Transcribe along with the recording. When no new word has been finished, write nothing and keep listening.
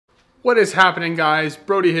What is happening, guys?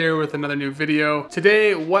 Brody here with another new video.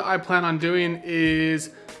 Today, what I plan on doing is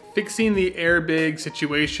fixing the airbag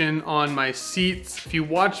situation on my seats. If you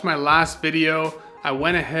watched my last video, I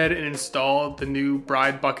went ahead and installed the new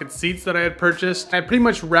bride bucket seats that I had purchased. I pretty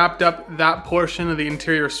much wrapped up that portion of the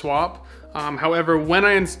interior swap. However, when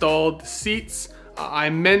I installed the seats, I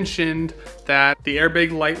mentioned that the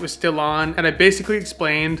airbag light was still on, and I basically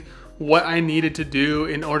explained what I needed to do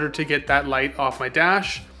in order to get that light off my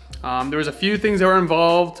dash. There was a few things that were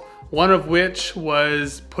involved, one of which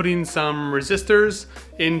was putting some resistors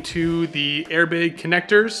into the airbag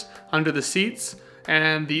connectors under the seats.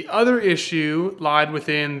 And the other issue lied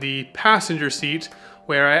within the passenger seat,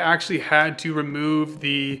 where I actually had to remove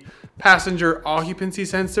the passenger occupancy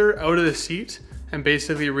sensor out of the seat and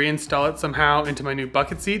basically reinstall it somehow into my new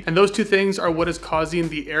bucket seat. And those two things are what is causing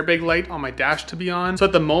the airbag light on my dash to be on. So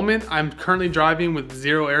at the moment, I'm currently driving with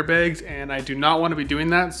 0 airbags, and I do not want to be doing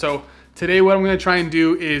that. So today what I'm going to try and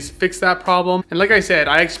do is fix that problem. And like I said,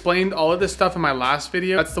 I explained all of this stuff in my last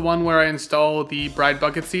video. That's the one where I install the bride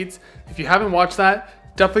bucket seats. If you haven't watched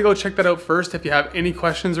that, definitely go check that out first if you have any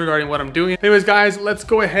questions regarding what I'm doing. Anyways, guys, let's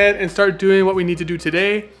go ahead and start doing what we need to do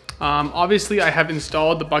today. Obviously I have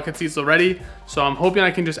installed the bucket seats already, so I'm hoping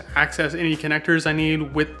I can just access any connectors I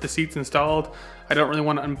need with the seats installed. I don't really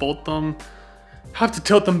want to unbolt them, have to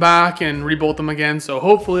tilt them back and rebolt them again, so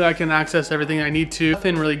hopefully I can access everything I need to.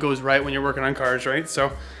 Nothing really goes right when you're working on cars, right?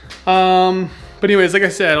 So, but anyways, like I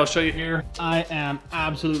said, I'll show you here. I am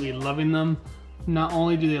absolutely loving them. Not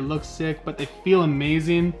only do they look sick, but they feel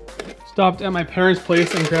amazing. Stopped at my parents'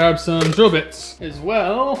 place and grabbed some drill bits as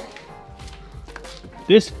well.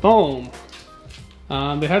 This foam.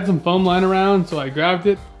 They had some foam lying around, so I grabbed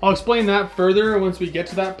it. I'll explain that further once we get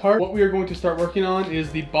to that part. What we are going to start working on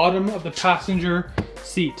is the bottom of the passenger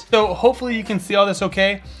seat. So hopefully you can see all this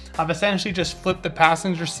okay. I've essentially just flipped the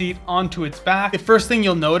passenger seat onto its back. The first thing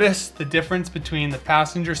you'll notice, the difference between the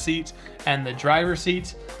passenger seat and the driver's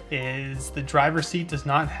seat, is the driver's seat does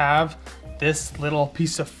not have this little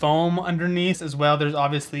piece of foam underneath. As well, there's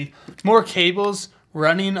obviously more cables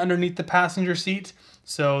running underneath the passenger seat.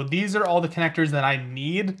 So these are all the connectors that I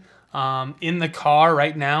need in the car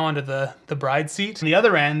right now under the bride seat. On the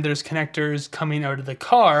other end, there's connectors coming out of the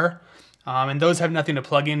car, and those have nothing to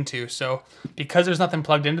plug into. So because there's nothing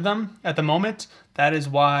plugged into them at the moment, that is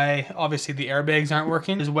why obviously the airbags aren't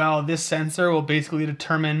working. As well, this sensor will basically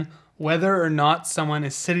determine whether or not someone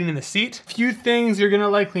is sitting in the seat. A few things you're gonna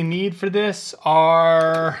likely need for this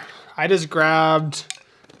are, I just grabbed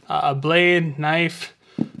a blade, knife,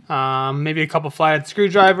 maybe a couple flathead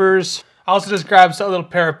screwdrivers. I also just grabbed a little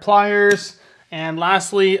pair of pliers, and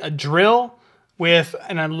lastly a drill with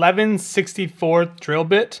an 11/64 drill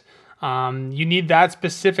bit. You need that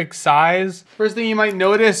specific size. First thing you might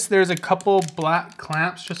notice, there's a couple black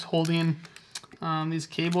clamps just holding these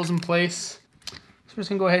cables in place. So we're just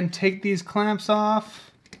gonna go ahead and take these clamps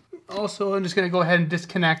off. Also, I'm just gonna go ahead and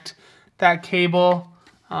disconnect that cable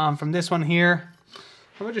from this one here.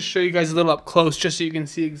 I'm gonna just show you guys a little up close just so you can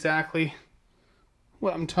see exactly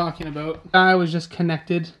what I'm talking about. I was just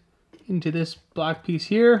connected into this black piece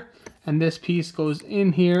here, and this piece goes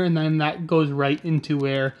in here, and then that goes right into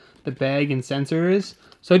where the bag and sensor is.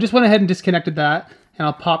 So I just went ahead and disconnected that, and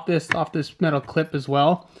I'll pop this off this metal clip as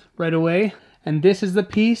well right away. And this is the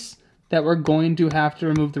piece that we're going to have to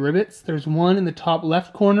remove the rivets. There's one in the top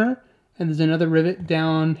left corner, and there's another rivet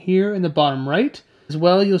down here in the bottom right. As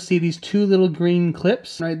well, you'll see these two little green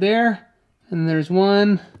clips right there, and there's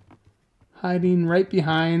one hiding right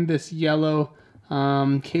behind this yellow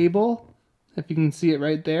cable, if you can see it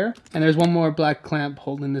right there. And there's one more black clamp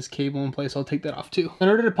holding this cable in place. I'll take that off too. In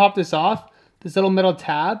order to pop this off, this little metal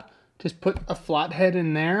tab, just put a flathead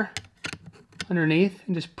in there underneath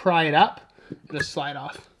and just pry it up. It'll slide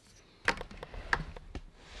off.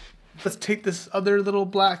 Let's take this other little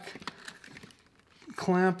black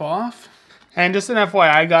clamp off. And just an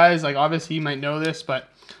FYI, guys, like obviously you might know this, but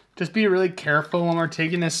just be really careful when we're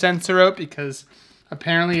taking this sensor out, because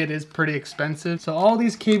apparently it is pretty expensive. So all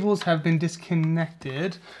these cables have been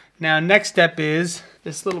disconnected. Now, next step is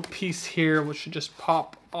this little piece here, which should just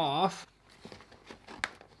pop off.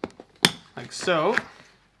 Like so.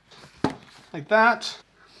 Like that.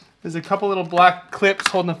 There's a couple little black clips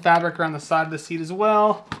holding the fabric around the side of the seat as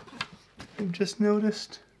well. I've just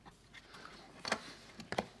noticed.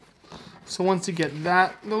 So once you get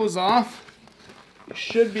those off, you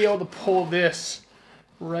should be able to pull this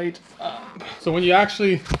right up. So when you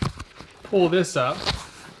actually pull this up,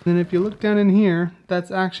 then if you look down in here,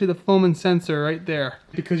 that's actually the foam and sensor right there.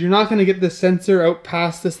 Because you're not gonna get the sensor out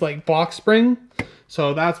past this like box spring.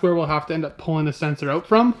 So that's where we'll have to end up pulling the sensor out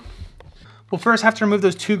from. We'll first have to remove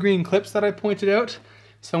those 2 green clips that I pointed out.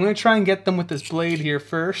 So I'm gonna try and get them with this blade here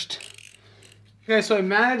first. Okay, so I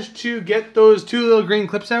managed to get those 2 little green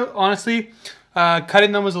clips out. Honestly,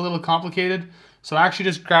 cutting them was a little complicated. So I actually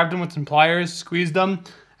just grabbed them with some pliers, squeezed them,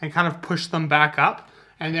 and kind of pushed them back up.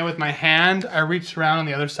 And then with my hand, I reached around on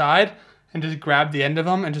the other side and just grabbed the end of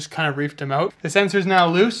them and just kind of reefed them out. The sensor's now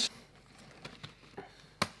loose.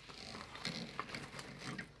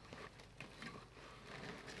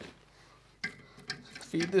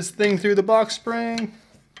 Feed this thing through the box spring.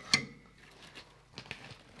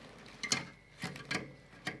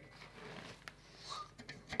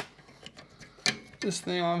 This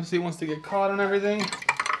thing obviously wants to get caught on everything.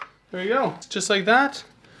 There you go. Just like that.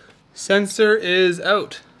 Sensor is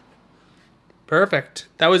out. Perfect.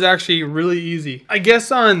 That was actually really easy. I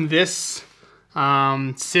guess on this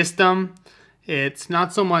system, it's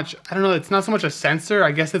not so much, I don't know, it's not so much a sensor.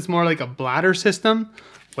 I guess it's more like a bladder system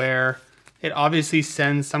where it obviously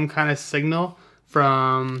sends some kind of signal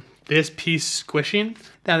from this piece squishing.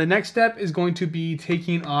 Now the next step is going to be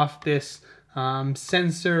taking off this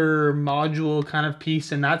sensor module kind of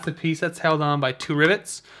piece, and that's the piece that's held on by 2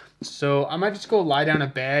 rivets. So I might just go lie down a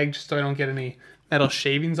bag just so I don't get any metal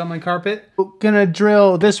shavings on my carpet. We're gonna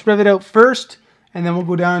drill this rivet out first, and then we'll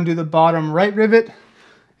go down and do the bottom right rivet.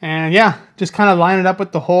 And yeah, just kind of line it up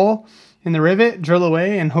with the hole in the rivet, drill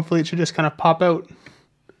away, and hopefully it should just kind of pop out.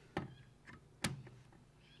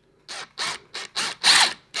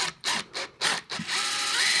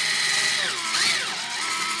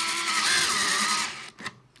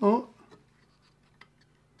 Oh.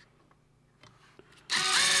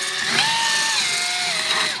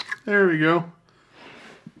 There we go.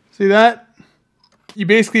 See that? You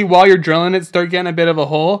basically, while you're drilling it, start getting a bit of a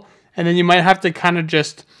hole, and then you might have to kind of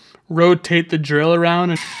just rotate the drill around.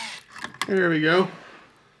 And there we go.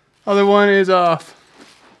 Other one is off.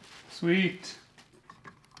 Sweet.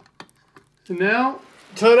 And now,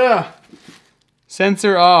 ta-da!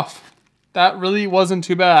 Sensor off. That really wasn't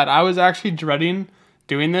too bad. I was actually dreading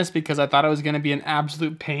doing this because I thought it was going to be an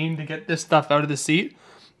absolute pain to get this stuff out of the seat,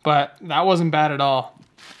 but that wasn't bad at all.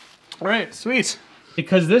 All right, sweet.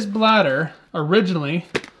 Because this bladder originally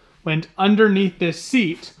went underneath this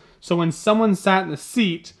seat, so when someone sat in the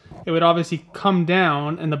seat, it would obviously come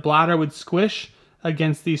down and the bladder would squish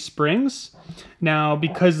against these springs. Now,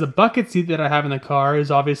 because the bucket seat that I have in the car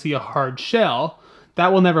is obviously a hard shell,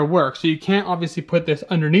 that will never work. So you can't obviously put this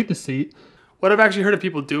underneath the seat. What I've actually heard of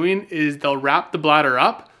people doing is they'll wrap the bladder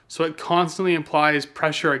up so it constantly applies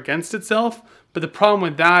pressure against itself. But the problem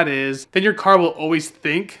with that is then your car will always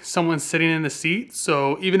think someone's sitting in the seat.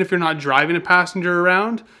 So even if you're not driving a passenger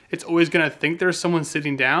around, it's always gonna think there's someone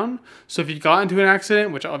sitting down. So if you got into an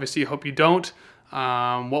accident, which obviously I hope you don't,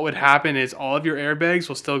 what would happen is all of your airbags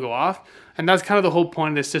will still go off. And that's kind of the whole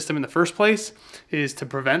point of this system in the first place, is to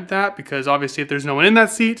prevent that, because obviously if there's no one in that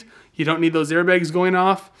seat, you don't need those airbags going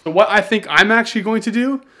off. So what I think I'm actually going to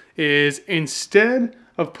do is, instead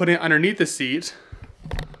of putting it underneath the seat,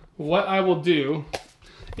 what I will do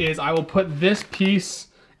is I will put this piece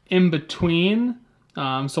in between,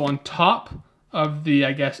 so on top of the,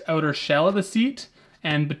 I guess, outer shell of the seat,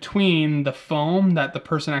 and between the foam that the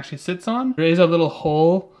person actually sits on, there is a little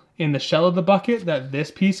hole in the shell of the bucket that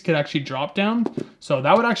this piece could actually drop down. So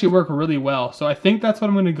that would actually work really well. So I think that's what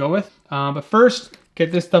I'm gonna go with. But first,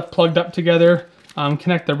 get this stuff plugged up together,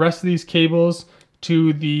 connect the rest of these cables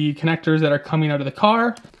to the connectors that are coming out of the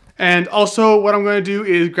car. And also what I'm gonna do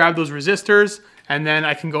is grab those resistors, and then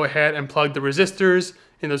I can go ahead and plug the resistors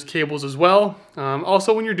in those cables as well.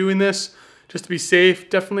 Also, when you're doing this, just to be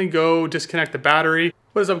safe, definitely go disconnect the battery.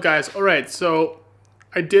 What is up, guys? All right, so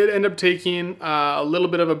I did end up taking a little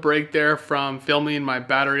bit of a break there from filming. My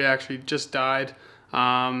battery actually just died.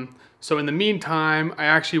 So in the meantime, I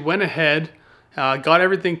actually went ahead, got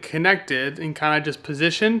everything connected and kind of just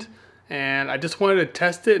positioned, and I just wanted to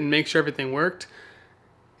test it and make sure everything worked.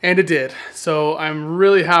 And it did. So I'm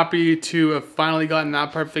really happy to have finally gotten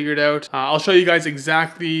that part figured out. I'll show you guys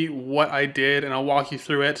exactly what I did and I'll walk you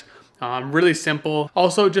through it. Really simple.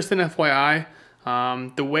 Also, just an FYI,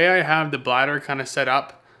 the way I have the bladder kind of set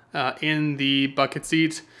up in the bucket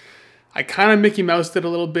seat, I kind of Mickey Moused it a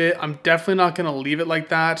little bit. I'm definitely not gonna leave it like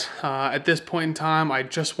that. At this point in time, I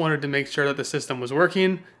just wanted to make sure that the system was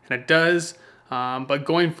working, and it does. But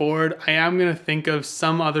going forward, I am gonna think of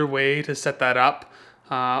some other way to set that up.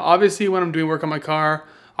 Obviously, when I'm doing work on my car,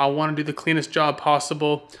 I want to do the cleanest job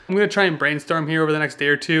possible. I'm going to try and brainstorm here over the next day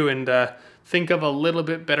or two and think of a little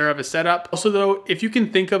bit better of a setup. Also though, if you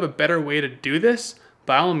can think of a better way to do this,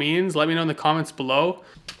 by all means, let me know in the comments below.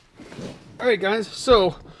 All right guys,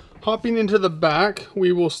 so Hopping into the back,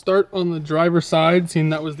 we will start on the driver's side, seeing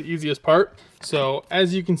that was the easiest part. So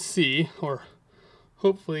as you can see, or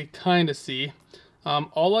hopefully kind of see,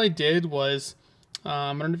 all I did was, I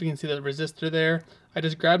don't know if you can see that resistor there. I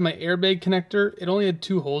just grabbed my airbag connector. It only had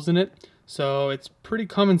 2 holes in it, so it's pretty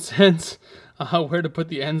common sense where to put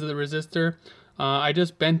the ends of the resistor. I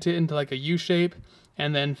just bent it into like a U shape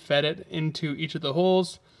and then fed it into each of the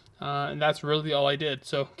holes. And that's really all I did.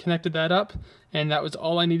 So connected that up, and that was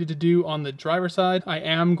all I needed to do on the driver's side. I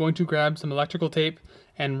am going to grab some electrical tape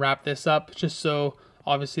and wrap this up just so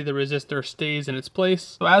obviously the resistor stays in its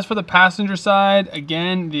place. So as for the passenger side,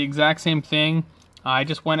 again, the exact same thing. I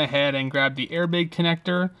just went ahead and grabbed the airbag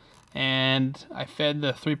connector and I fed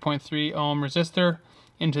the 3.3 ohm resistor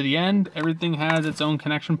into the end. Everything has its own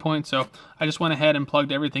connection point, so I just went ahead and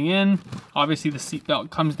plugged everything in. Obviously the seat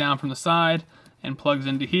belt comes down from the side and plugs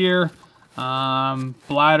into here.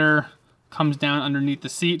 Bladder comes down underneath the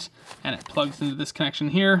seat and it plugs into this connection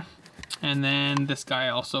here. And then this guy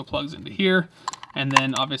also plugs into here. And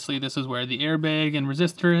then obviously this is where the airbag and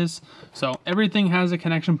resistor is. So everything has a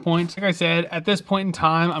connection point. Like I said, at this point in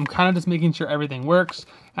time, I'm kind of just making sure everything works.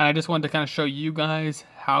 And I just wanted to kind of show you guys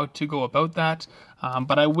how to go about that.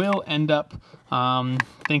 But I will end up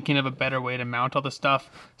thinking of a better way to mount all the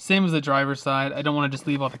stuff. Same as the driver's side. I don't want to just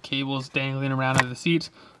leave all the cables dangling around under the seat.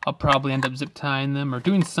 I'll probably end up zip tying them or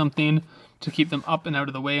doing something to keep them up and out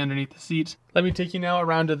of the way underneath the seat. Let me take you now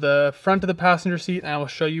around to the front of the passenger seat and I will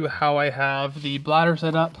show you how I have the bladder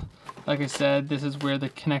set up. Like I said, this is where the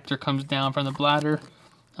connector comes down from the bladder,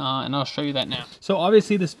 and I'll show you that now. So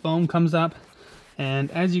obviously this foam comes up, and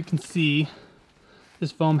as you can see,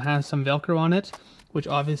 this foam has some Velcro on it, which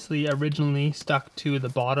obviously originally stuck to the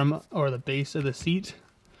bottom or the base of the seat.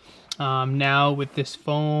 Now with this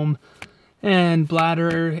foam and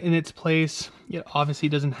bladder in its place, it obviously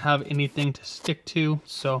doesn't have anything to stick to.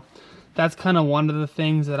 So that's kind of one of the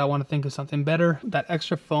things that I want to think of something better. That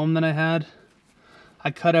extra foam that I had,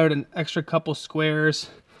 I cut out an extra couple squares,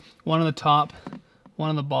 one on the top, one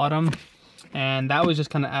on the bottom, and that was just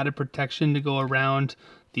kind of added protection to go around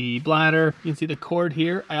the bladder. You can see the cord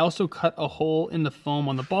here. I also cut a hole in the foam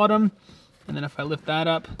on the bottom, and then if I lift that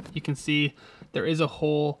up, you can see there is a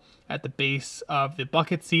hole at the base of the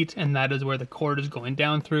bucket seat, and that is where the cord is going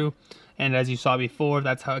down through. And as you saw before,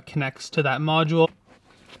 that's how it connects to that module.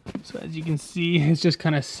 So as you can see, it's just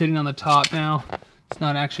kind of sitting on the top now. It's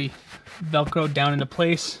not actually Velcroed down into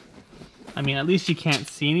place. I mean, at least you can't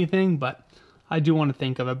see anything, but I do want to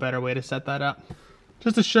think of a better way to set that up.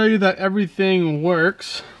 Just to show you that everything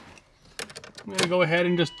works, I'm gonna go ahead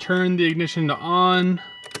and just turn the ignition to on.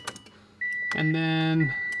 And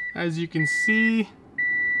then, as you can see,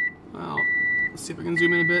 well, let's see if I can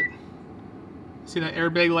zoom in a bit. See that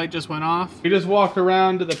airbag light just went off. We just walked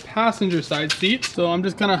around to the passenger side seat. So I'm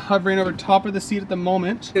just kind of hovering over top of the seat at the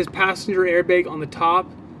moment. There's passenger airbag on the top,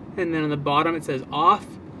 and then on the bottom it says off.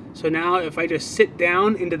 So now if I just sit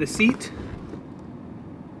down into the seat,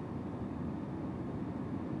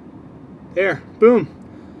 there, boom,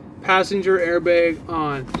 passenger airbag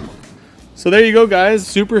on. So there you go, guys.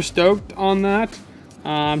 Super stoked on that.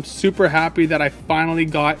 I'm super happy that I finally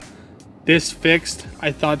got this fixed.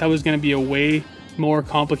 I thought that was going to be a way more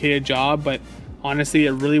complicated job, but honestly,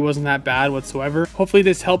 it really wasn't that bad whatsoever. Hopefully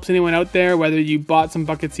this helps anyone out there, whether you bought some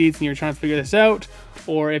bucket seats and you're trying to figure this out,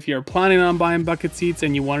 or if you're planning on buying bucket seats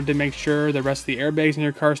and you wanted to make sure the rest of the airbags in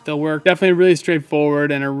your car still work. Definitely really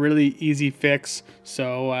straightforward and a really easy fix.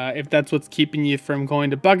 So if that's what's keeping you from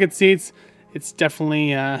going to bucket seats, it's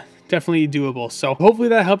definitely doable. So hopefully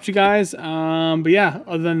that helped you guys. But yeah,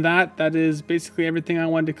 other than that, that is basically everything I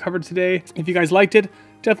wanted to cover today. If you guys liked it,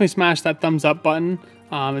 definitely smash that thumbs up button.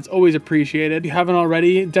 It's always appreciated. If you haven't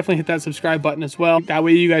already, definitely hit that subscribe button as well. That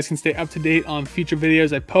way you guys can stay up to date on future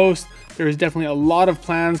videos I post. There is definitely a lot of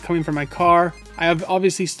plans coming for my car. I have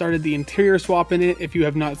obviously started the interior swap in it. If you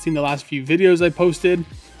have not seen the last few videos I posted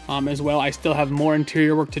as well, I still have more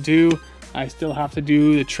interior work to do. I still have to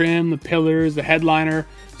do the trim, the pillars, the headliner.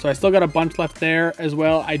 So I still got a bunch left there as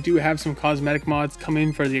well. I do have some cosmetic mods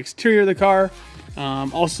coming for the exterior of the car.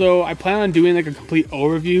 Also, I plan on doing like a complete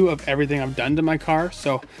overview of everything I've done to my car.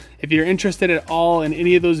 So if you're interested at all in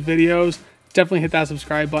any of those videos, definitely hit that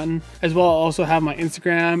subscribe button. As well, I'll also have my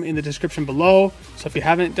Instagram in the description below. So if you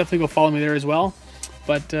haven't, definitely go follow me there as well.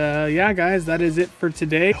 But yeah, guys, that is it for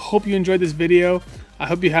today. Hope you enjoyed this video. I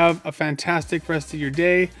hope you have a fantastic rest of your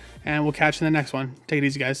day, and we'll catch you in the next one. Take it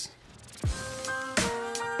easy, guys.